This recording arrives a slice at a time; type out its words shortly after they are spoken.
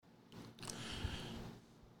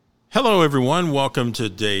Hello, everyone. Welcome to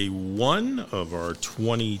day one of our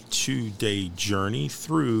 22-day journey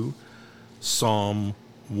through Psalm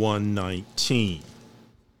 119.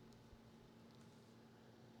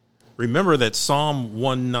 Remember that Psalm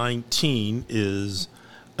 119 is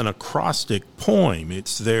an acrostic poem.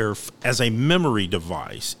 It's there as a memory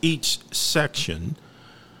device. Each section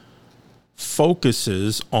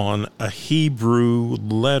focuses on a Hebrew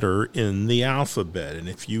letter in the alphabet. And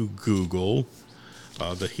if you Google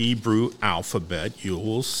the Hebrew alphabet, you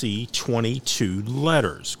will see 22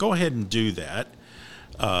 letters. Go ahead and do that.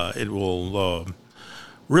 It will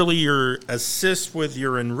really assist with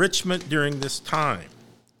your enrichment during this time.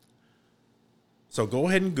 So go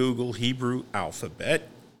ahead and Google Hebrew alphabet,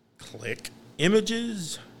 click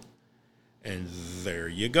images, and there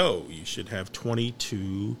you go. You should have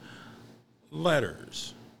 22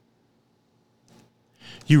 letters.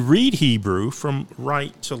 You read Hebrew from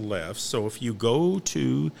right to left, so if you go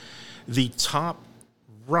to the top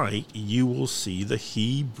right, you will see the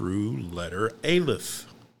Hebrew letter Alef.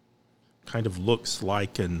 Kind of looks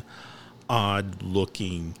like an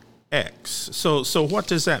odd-looking X. So what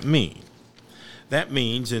does that mean? That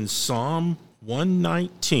means in Psalm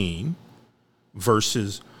 119,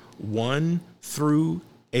 verses 1 through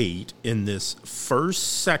 8, in this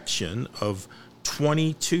first section of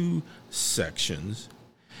 22 sections,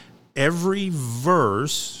 every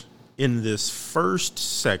verse in this first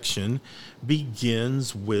section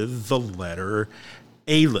begins with the letter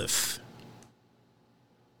Alef.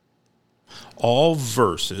 All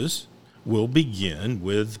verses will begin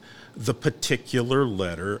with the particular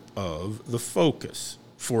letter of the focus.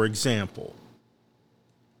 For example,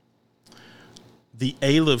 the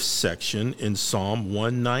Alef section in Psalm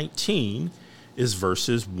 119 is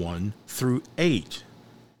verses 1 through 8.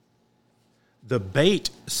 The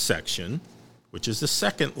Beit section, which is the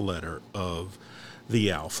second letter of the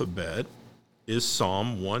alphabet, is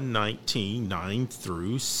Psalm 119, 9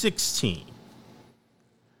 through 16.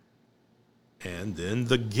 And then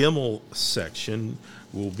the Gimel section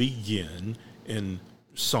will begin in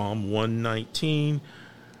Psalm 119,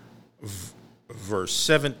 verse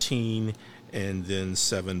 17, and then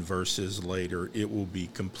 7 verses later, it will be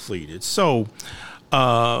completed. So,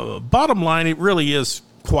 bottom line, it really is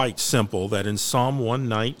quite simple that in Psalm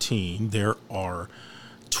 119, there are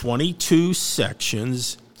 22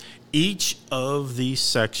 sections. Each of these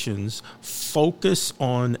sections focus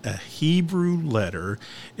on a Hebrew letter,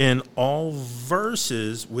 and all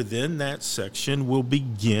verses within that section will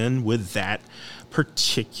begin with that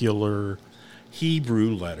particular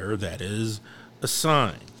Hebrew letter that is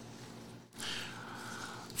assigned.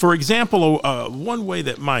 For example, one way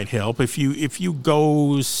that might help, if you go if you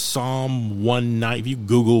Google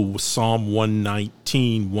Psalm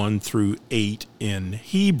 119, 1 through 8 in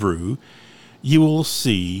Hebrew, you will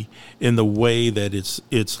see in the way that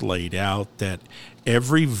it's laid out that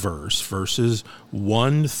every verse, verses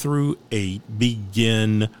 1 through 8,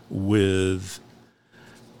 begin with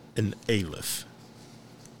an Alef.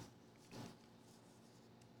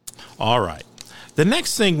 All right. The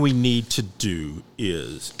next thing we need to do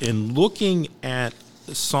is, in looking at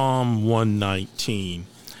Psalm 119,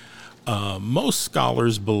 most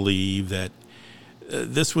scholars believe that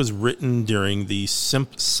this was written during the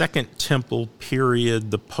Second Temple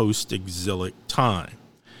period, the post-exilic time.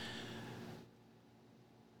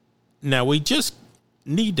 Now, we just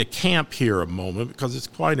need to camp here a moment because it's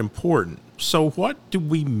quite important. So what do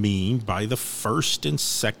we mean by the first and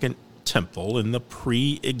second temple in the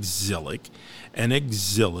pre-exilic and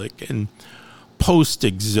exilic and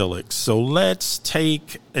post-exilic? So let's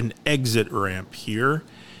take an exit ramp here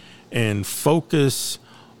and focus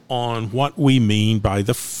on what we mean by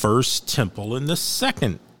the first temple and the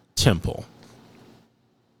second temple.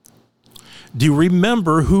 Do you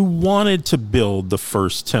remember who wanted to build the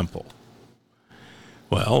first temple?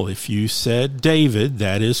 Well, if you said David,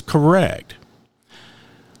 that is correct.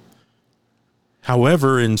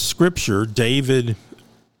 However, in Scripture, David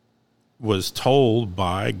was told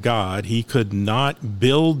by God he could not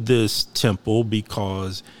build this temple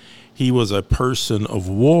because he was a person of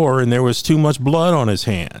war and there was too much blood on his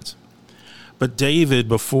hands. But David,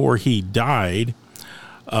 before he died,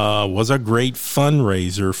 was a great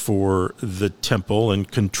fundraiser for the temple and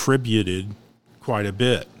contributed quite a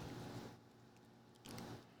bit.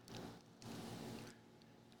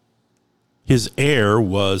 His heir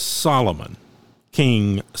was Solomon,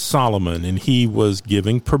 King Solomon, and he was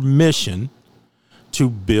giving permission to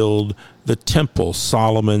build the temple.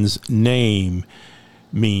 Solomon's name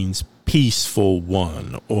means peaceful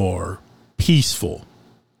one or peaceful.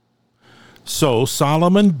 So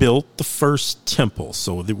Solomon built the first temple.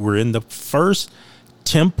 So we're in the first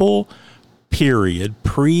temple period,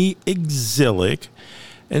 pre-exilic,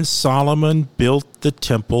 and Solomon built the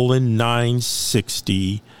temple in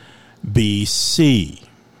 960 BC.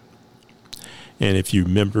 And if you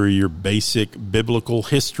remember your basic biblical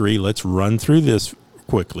history, let's run through this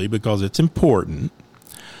quickly because it's important.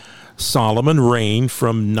 Solomon reigned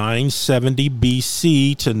from 970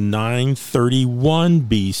 BC to 931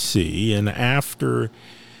 BC, and after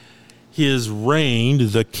his reign,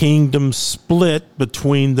 the kingdom split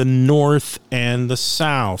between the north and the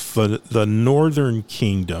south, the northern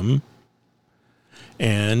kingdom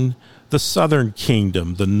and the southern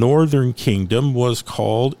kingdom. The northern kingdom was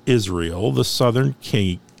called Israel. The southern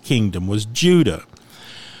kingdom was Judah.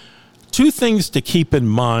 Two things to keep in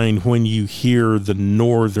mind when you hear the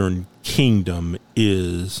northern kingdom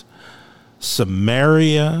is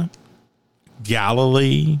Samaria,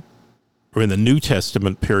 Galilee, or in the New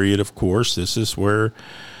Testament period, of course. This is where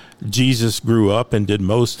Jesus grew up and did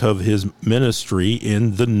most of his ministry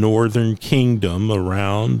in the northern kingdom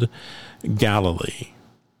around Galilee.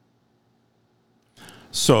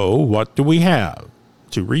 So what do we have?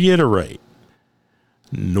 To reiterate,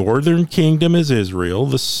 northern kingdom is Israel.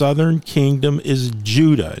 The southern kingdom is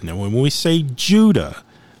Judah. Now, when we say Judah,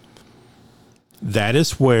 that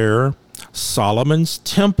is where Solomon's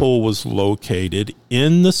temple was located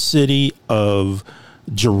in the city of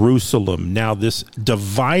Jerusalem. Now, this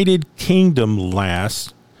divided kingdom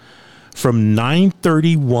lasts from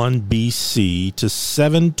 931 BC to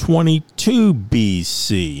 722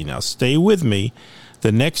 BC. Now, stay with me.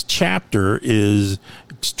 The next chapter is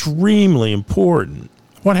extremely important.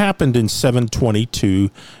 What happened in 722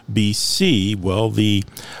 BC? Well, the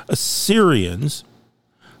Assyrians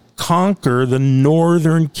conquer the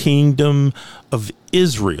northern kingdom of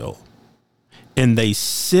Israel, and they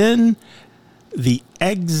send the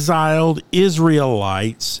exiled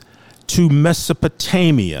Israelites to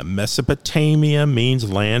Mesopotamia. Mesopotamia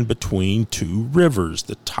means land between two rivers,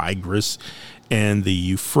 the Tigris and the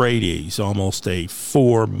Euphrates, almost a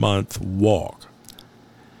 4-month walk.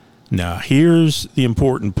 Now, here's the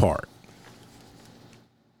important part.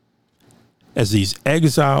 As these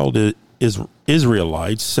exiled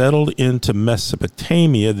Israelites settled into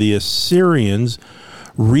Mesopotamia, the Assyrians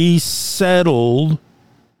resettled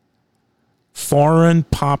foreign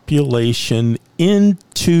population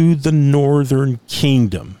into the northern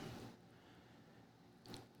kingdom.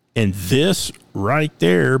 And this right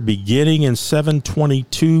there, beginning in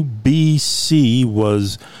 722 BC,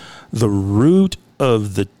 was the root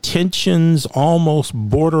of the tensions almost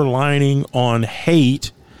borderlining on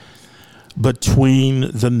hate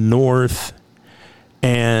between the north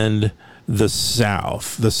and the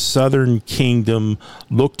south. The southern kingdom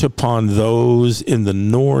looked upon those in the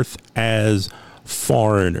north as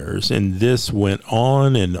foreigners, and this went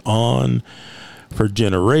on and on for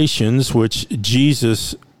generations, which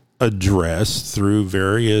Jesus addressed through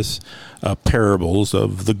various parables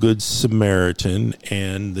of the Good Samaritan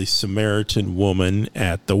and the Samaritan woman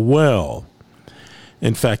at the well.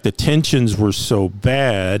 In fact, the tensions were so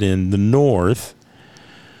bad in the north,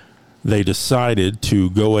 they decided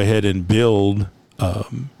to go ahead and build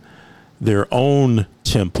their own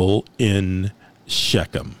temple in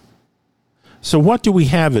Shechem. So what do we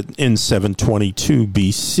have in 722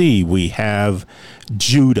 BC? We have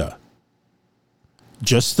Judah,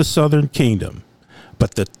 just the southern kingdom,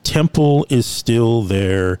 but the temple is still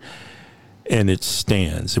there and it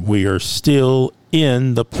stands. We are still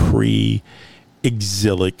in the pre-exilic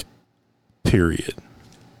period.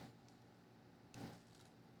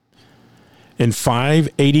 In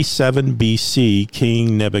 587 BC,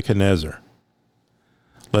 King Nebuchadnezzar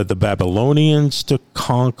led the Babylonians to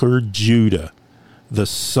conquer Judah, the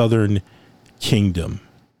southern kingdom.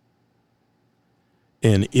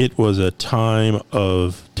 And it was a time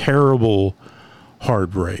of terrible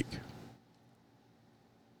heartbreak.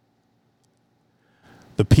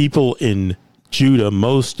 The people in Judah,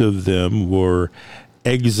 most of them were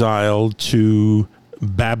exiled to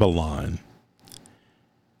Babylon.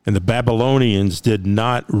 And the Babylonians did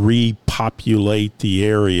not repopulate the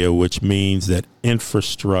area, which means that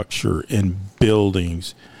infrastructure and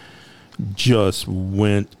buildings just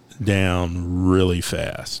went down really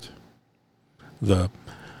fast. The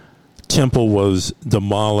temple was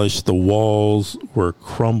demolished. The walls were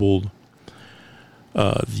crumbled.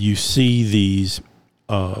 You see these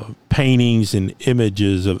paintings and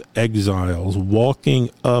images of exiles walking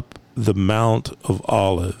up the Mount of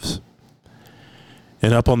Olives.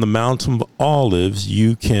 And up on the Mountain of Olives,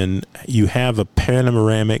 you have a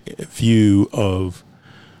panoramic view of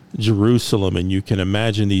Jerusalem, and you can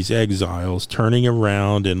imagine these exiles turning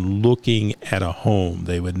around and looking at a home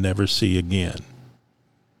they would never see again.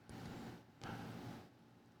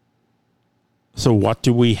 So what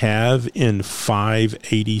do we have in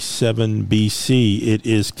 587 BC? It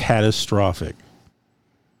is catastrophic.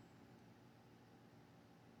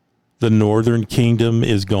 The northern kingdom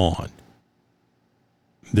is gone.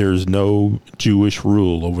 There's no Jewish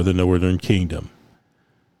rule over the northern kingdom.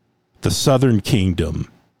 The southern kingdom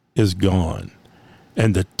is gone,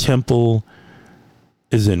 and the temple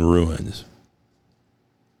is in ruins.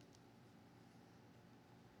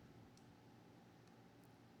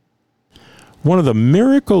 One of the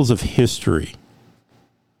miracles of history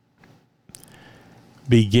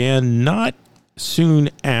began not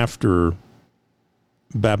soon after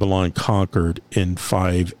Babylon conquered in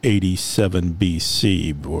 587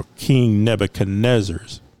 BC, where King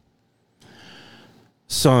Nebuchadnezzar's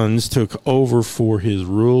sons took over for his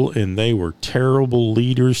rule, and they were terrible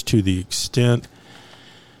leaders to the extent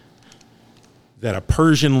that a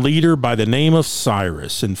Persian leader by the name of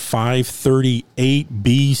Cyrus in 538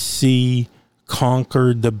 BC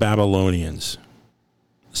conquered the Babylonians.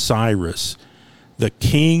 Cyrus, the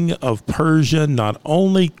king of Persia, not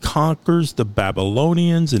only conquers the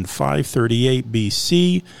Babylonians in 538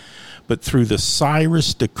 BC, but through the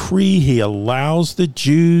Cyrus decree, he allows the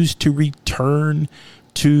Jews to return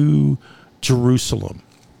to Jerusalem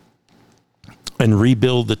and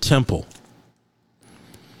rebuild the temple.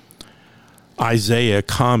 Isaiah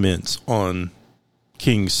comments on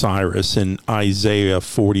King Cyrus in Isaiah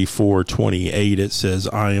 44:28. It says,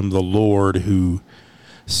 I am the Lord who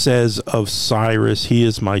says of Cyrus, he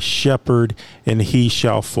is my shepherd, and he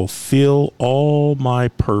shall fulfill all my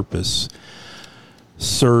purpose,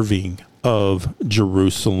 serving of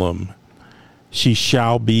Jerusalem. She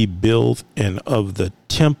shall be built, and of the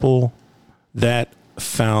temple that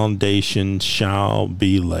foundation shall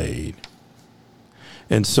be laid.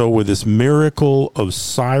 And so with this miracle of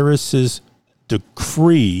Cyrus's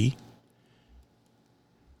decree,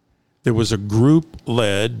 there was a group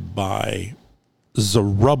led by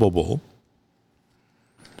Zerubbabel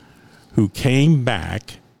who came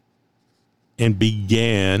back and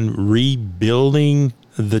began rebuilding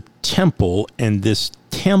the temple, and this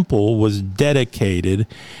temple was dedicated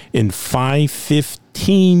in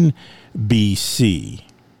 515 BC.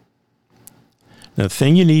 Now, the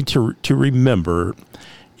thing you need to remember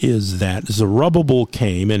is that Zerubbabel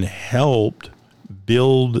came and helped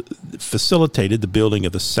facilitated the building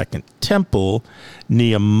of the second temple.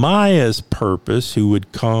 Nehemiah's purpose, who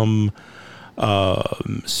would come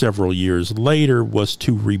several years later, was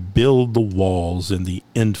to rebuild the walls and the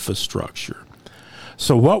infrastructure.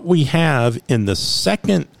 So what we have in the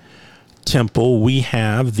second temple, we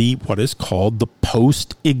have what is called the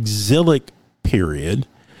post-exilic period,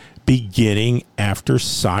 beginning after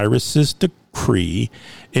Cyrus's decree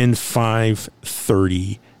in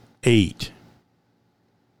 538.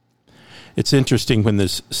 It's interesting, when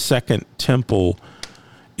this second temple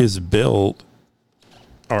is built,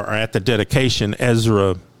 or at the dedication,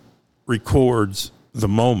 Ezra records the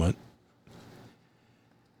moment,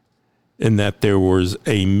 in that there was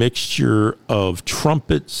a mixture of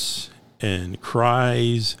trumpets and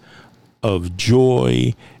cries of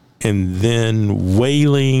joy, and then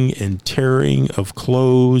wailing and tearing of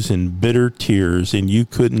clothes and bitter tears, and you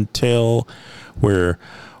couldn't tell where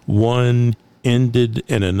one ended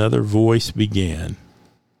and another voice began.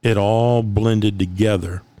 It all blended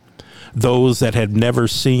together. Those that had never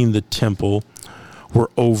seen the temple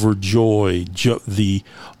were overjoyed. The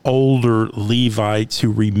older Levites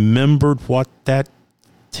who remembered what that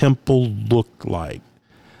temple looked like.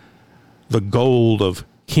 The gold of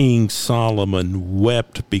King Solomon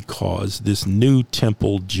wept because this new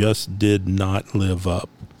temple just did not live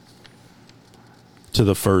up to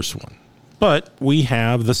the first one. But we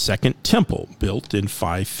have the second temple built in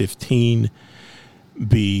 515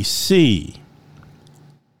 BC.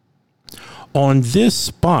 On this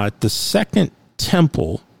spot, the second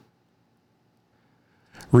temple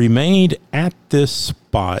remained at this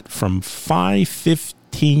spot from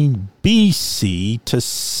 515 BC to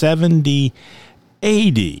 70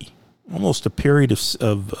 AD, almost a period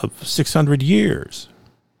of 600 years.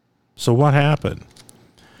 So what happened?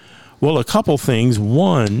 Well, a couple things.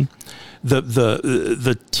 One,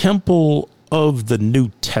 the temple of the New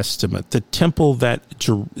Testament, the temple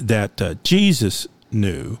that Jesus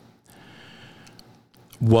knew,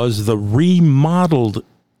 was the remodeled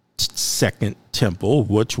second temple,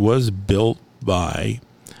 which was built by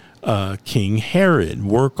King Herod.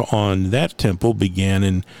 Work on that temple began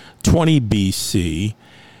in 20 BC,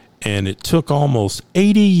 and it took almost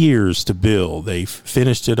 80 years to build. They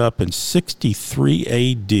finished it up in 63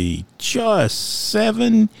 AD, just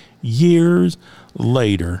 7 years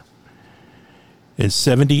later. In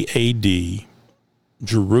 70 AD,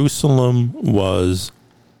 Jerusalem was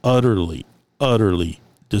utterly, utterly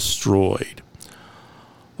destroyed,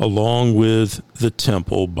 along with the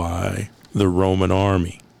temple by the Roman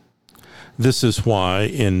army. This is why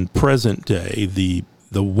in present day the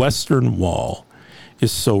Western Wall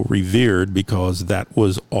is so revered, because that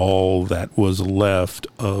was all that was left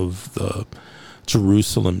of the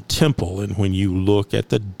Jerusalem temple. And when you look at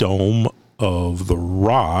the Dome of the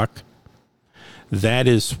Rock, that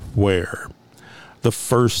is where the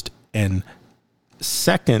first and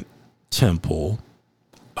second temple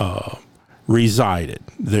resided,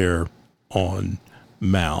 there on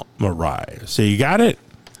Mount Moriah. So you got it?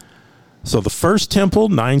 So the first temple,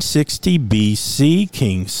 960 BC,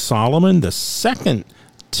 King Solomon. The second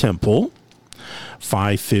temple,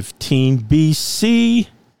 515 BC,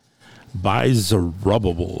 by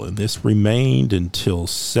Zerubbabel. And this remained until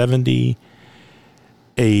 70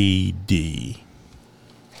 AD.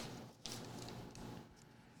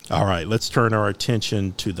 All right, let's turn our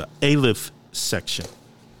attention to the Alef section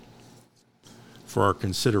for our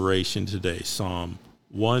consideration today. Psalm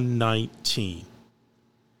 119.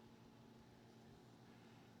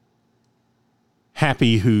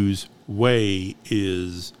 Happy whose way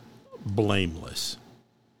is blameless,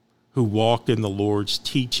 who walk in the Lord's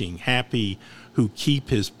teaching. Happy who keep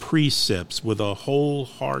his precepts, with a whole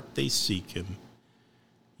heart they seek him.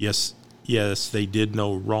 Yes, they did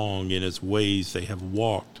no wrong, in his ways they have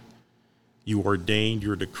walked. You ordained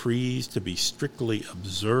your decrees to be strictly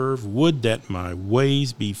observed. Would that my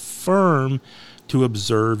ways be firm to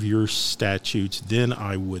observe your statutes. Then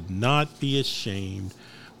I would not be ashamed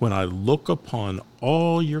when I look upon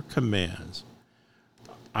all your commands.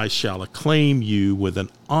 I shall acclaim you with an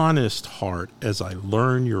honest heart as I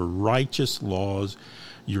learn your righteous laws.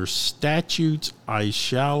 Your statutes I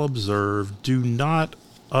shall observe. Do not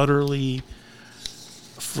utterly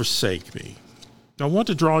forsake me. I want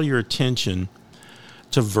to draw your attention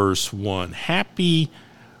to verse 1. Happy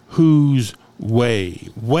whose way.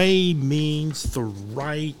 Way means the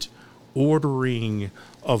right ordering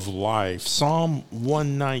of life. Psalm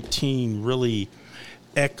 119 really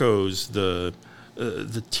echoes the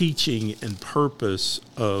teaching and purpose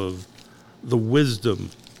of the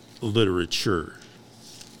wisdom literature.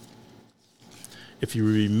 If you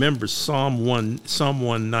remember, Psalm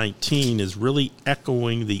 119 is really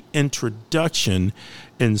echoing the introduction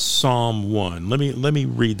in Psalm 1. Let me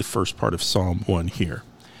read the first part of Psalm 1 here.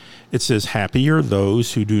 It says, "Happy are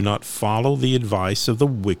those who do not follow the advice of the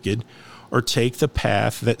wicked, or take the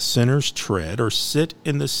path that sinners tread, or sit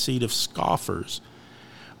in the seat of scoffers.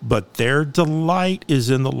 But their delight is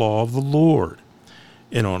in the law of the Lord,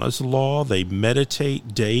 and on his law they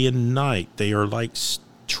meditate day and night. They are like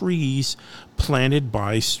trees planted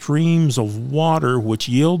by streams of water, which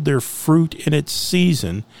yield their fruit in its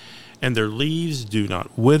season, and their leaves do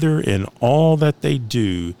not wither. In all that they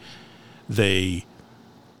do, they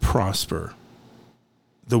prosper.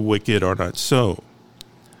 The wicked are not so,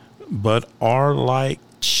 but are like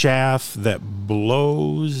chaff that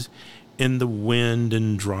blows in the wind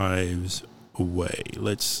and drives away."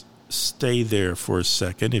 Let's stay there for a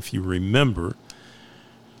second. If you remember,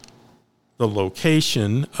 the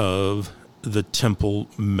location of the Temple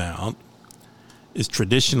Mount is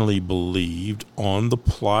traditionally believed on the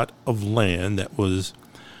plot of land that was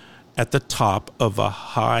at the top of a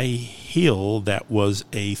high hill that was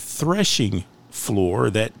a threshing floor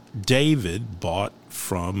that David bought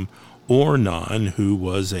from Ornan, who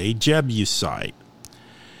was a Jebusite.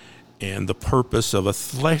 And the purpose of a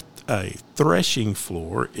threshing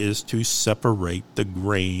floor is to separate the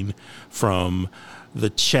grain from the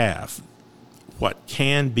chaff, what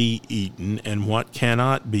can be eaten and what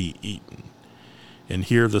cannot be eaten. And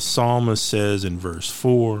here the psalmist says in verse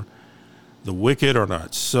 4, "The wicked are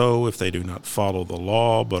not so if they do not follow the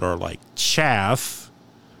law, but are like chaff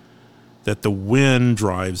that the wind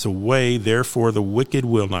drives away. Therefore the wicked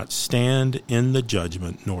will not stand in the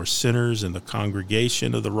judgment, nor sinners in the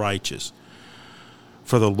congregation of the righteous.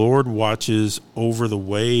 For the Lord watches over the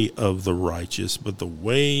way of the righteous, but the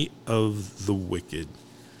way of the wicked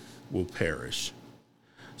will perish."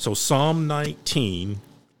 So Psalm 19,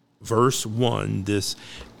 verse 1, this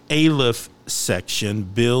Alef section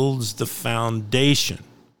builds the foundation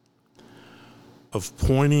of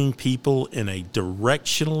pointing people in a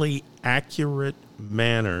directionally accurate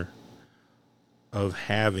manner of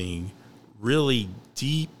having really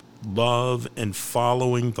deep love and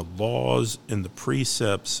following the laws and the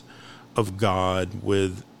precepts of God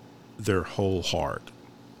with their whole heart.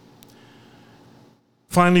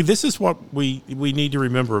 Finally, this is what we need to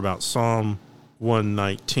remember about Psalm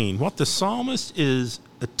 119. What the psalmist is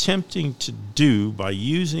attempting to do by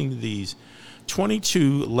using these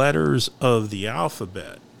 22 letters of the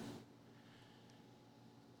alphabet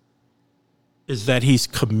is that he's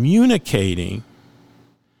communicating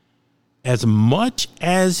as much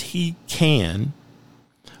as he can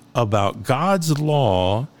about God's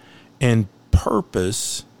law and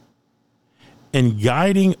purpose and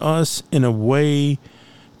guiding us in a way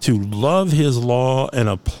to love his law and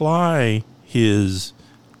apply his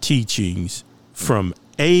teachings from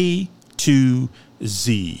A to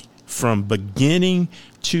Z, from beginning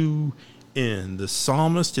to end. The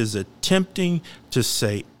psalmist is attempting to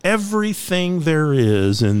say everything there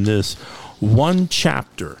is in this one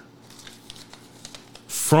chapter,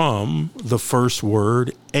 from the first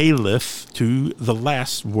word, Alef, to the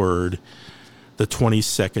last word, the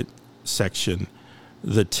 22nd section,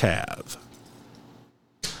 the Tav.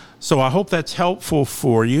 So I hope that's helpful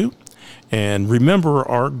for you. And remember,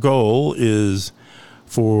 our goal is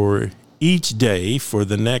for each day for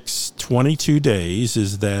the next 22 days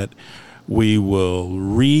is that we will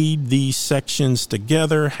read these sections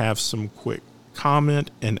together, have some quick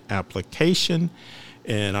comment and application,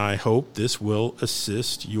 and I hope this will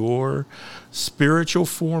assist your spiritual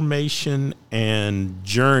formation and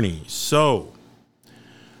journey. So,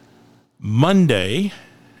 Monday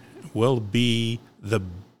will be the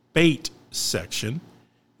bait section.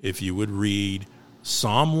 If you would read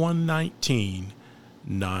Psalm 119,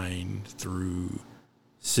 9 through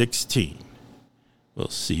 16. We'll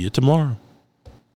see you tomorrow.